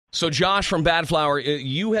So, Josh from Bad Flower,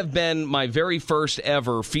 you have been my very first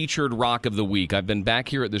ever featured Rock of the Week. I've been back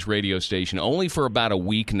here at this radio station only for about a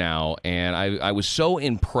week now, and I was so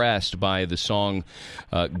impressed by the song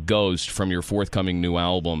Ghost from your forthcoming new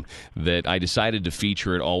album that I decided to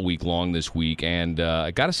feature it all week long this week. And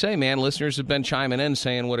I got to say, man, listeners have been chiming in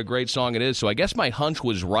saying what a great song it is, so I guess my hunch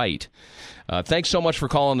was right. Thanks so much for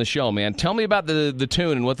calling the show, man. Tell me about the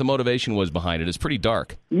tune and what the motivation was behind it. It's pretty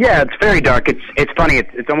dark. Yeah, it's very dark. It's funny.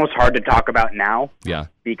 It's almost hard to talk about now. Yeah.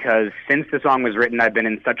 Because since the song was written, I've been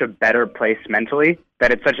in such a better place mentally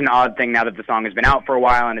that it's such an odd thing now that the song has been out for a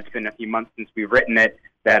while and it's been a few months since we've written it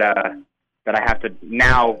that I have to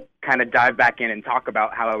now kind of dive back in and talk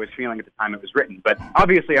about how I was feeling at the time it was written. But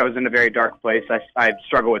obviously I was in a very dark place. I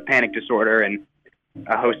struggle with panic disorder and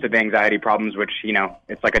a host of anxiety problems, which,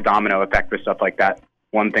 it's like a domino effect with stuff like that.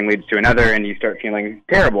 One thing leads to another, and you start feeling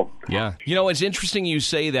terrible. Yeah. It's interesting you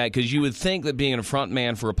say that because you would think that being a front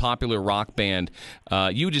man for a popular rock band,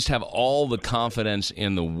 you would just have all the confidence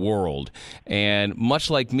in the world. And much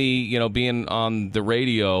like me, being on the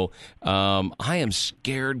radio, I am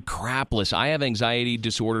scared crapless. I have anxiety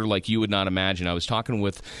disorder like you would not imagine. I was talking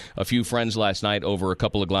with a few friends last night over a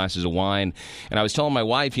couple of glasses of wine, and I was telling my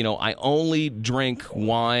wife, I only drink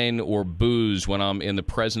wine or booze when I'm in the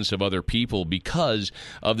presence of other people because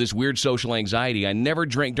of this weird social anxiety. I never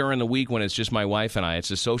drink during the week when it's just my wife and I. It's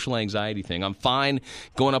a social anxiety thing. I'm fine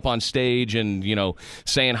going up on stage and,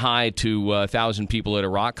 saying hi to 1,000 people at a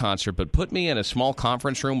rock concert, but put me in a small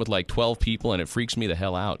conference room with like 12 people and it freaks me the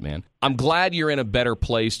hell out, man. I'm glad you're in a better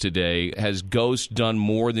place today. Has Ghost done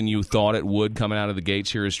more than you thought it would coming out of the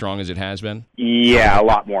gates here as strong as it has been? Yeah, a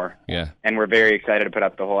lot more. Yeah. And we're very excited to put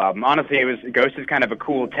up the whole album. Honestly, Ghost is kind of a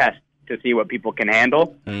cool test to see what people can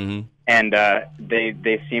handle. Mm-hmm. And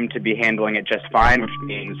they seem to be handling it just fine, which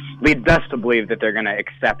leads us to believe that they're going to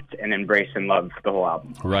accept and embrace and love the whole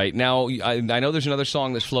album. Right. Now, I know there's another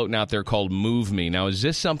song that's floating out there called Move Me. Now, is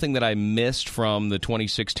this something that I missed from the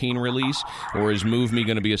 2016 release, or is Move Me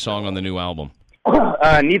going to be a song on the new album?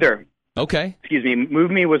 Neither. Okay. Excuse me.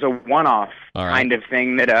 Move Me was a one-off kind of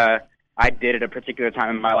thing that I did at a particular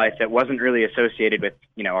time in my life that wasn't really associated with,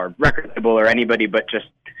 our record label or anybody, but just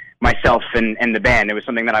myself and the band. It was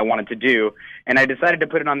something that I wanted to do, and I decided to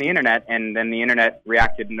put it on the internet, and then the internet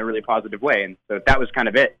reacted in a really positive way, and so that was kind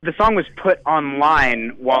of it. The song was put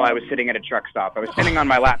online while I was sitting at a truck stop. I was sitting on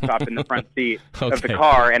my laptop in the front seat of the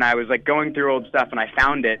car, and I was like going through old stuff, and I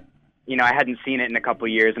found it. I hadn't seen it in a couple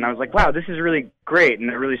of years, and I was like, wow, this is really great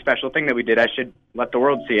and a really special thing that we did. I should let the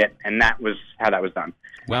world see it, and that was how that was done.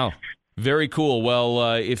 Wow. Very cool.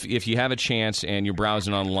 Well, if you have a chance and you're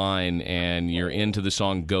browsing online and you're into the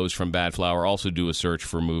song Ghost from Bad Flower, also do a search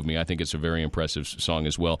for Move Me. I think it's a very impressive song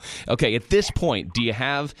as well. Okay, at this point, do you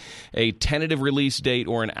have a tentative release date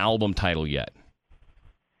or an album title yet?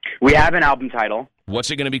 We have an album title.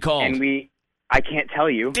 What's it going to be called? And I can't tell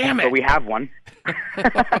you, Damn it. But we have one.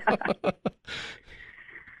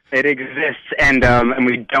 It exists, and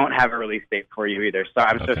we don't have a release date for you either. So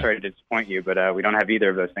I'm so sorry to disappoint you, but we don't have either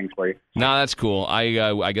of those things for you. No, that's cool.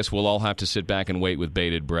 I guess we'll all have to sit back and wait with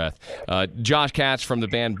bated breath. Josh Katz from the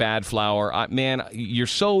band Bad Flower. Man, you're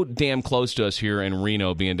so damn close to us here in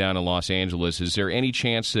Reno, being down in Los Angeles. Is there any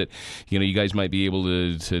chance that you guys might be able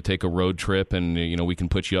to take a road trip and we can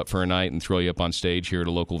put you up for a night and throw you up on stage here at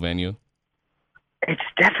a local venue? It's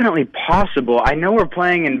definitely possible. I know we're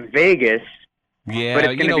playing in Vegas. Yeah, but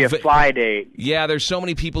it's going to be a fly date. Yeah, there's so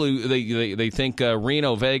many people who they think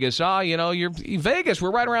Reno, Vegas. You're Vegas.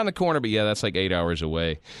 We're right around the corner, but yeah, that's like 8 hours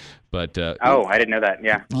away. But I didn't know that.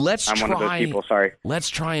 Yeah, I'm one of those people. Sorry. Let's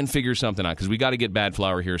try and figure something out because we got to get Bad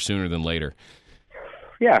Flower here sooner than later.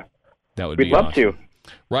 Yeah, that would be we'd love awesome. to.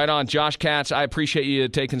 Right on. Josh Katz, I appreciate you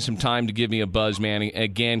taking some time to give me a buzz, man.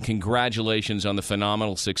 Again, congratulations on the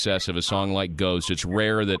phenomenal success of a song like Ghost. It's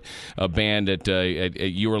rare that a band at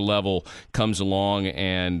your level comes along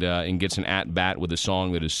and gets an at-bat with a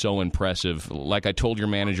song that is so impressive. Like I told your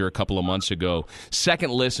manager a couple of months ago,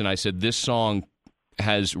 second listen, I said, this song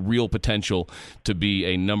has real potential to be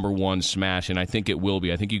a number one smash, and I think it will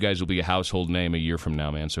be. I think you guys will be a household name a year from now,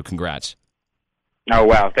 man, so congrats. Oh,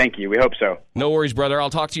 wow. Thank you. We hope so. No worries, brother.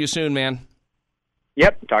 I'll talk to you soon, man.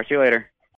 Yep. Talk to you later.